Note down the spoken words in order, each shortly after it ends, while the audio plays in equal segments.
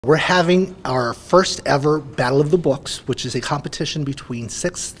We're having our first ever Battle of the Books, which is a competition between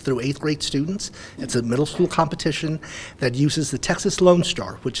 6th through 8th grade students. It's a middle school competition that uses the Texas Lone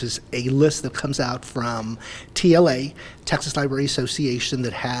Star, which is a list that comes out from TLA, Texas Library Association,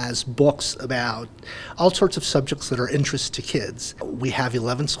 that has books about all sorts of subjects that are of interest to kids. We have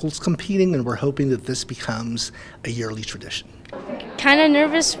 11 schools competing, and we're hoping that this becomes a yearly tradition. Kind of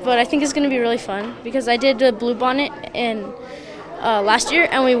nervous, but I think it's going to be really fun because I did the Blue Bonnet in last year,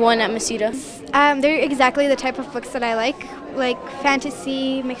 and we won at Mesita. They're exactly the type of books that I like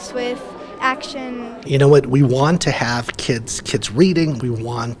fantasy mixed with action. You know what, we want to have kids reading. We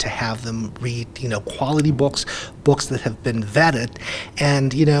want to have them read, quality books that have been vetted.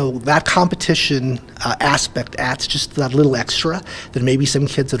 And, that competition aspect adds just that little extra that maybe some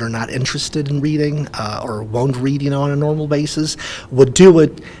kids that are not interested in reading or won't read, on a normal basis would do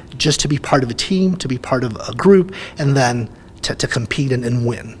it just to be part of a team, to be part of a group, and then to compete and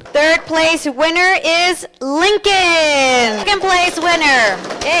win. Third place winner is Lincoln. Second place winner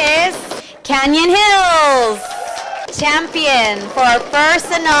is Canyon Hills. Champion for our first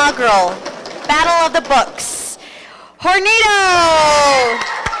inaugural Battle of the Books, Hornado.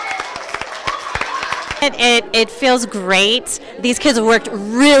 It feels great. These kids worked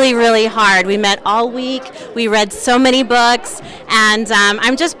really, really hard. We met all week. We read so many books, and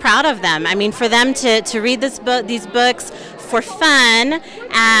I'm just proud of them. I mean, for them to read these books for fun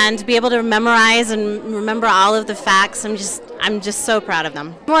and be able to memorize and remember all of the facts, I'm just so proud of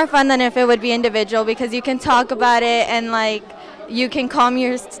them. More fun than if it would be individual, because you can talk about it and you can calm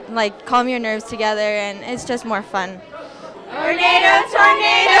your nerves together, and it's just more fun. Tornadoes!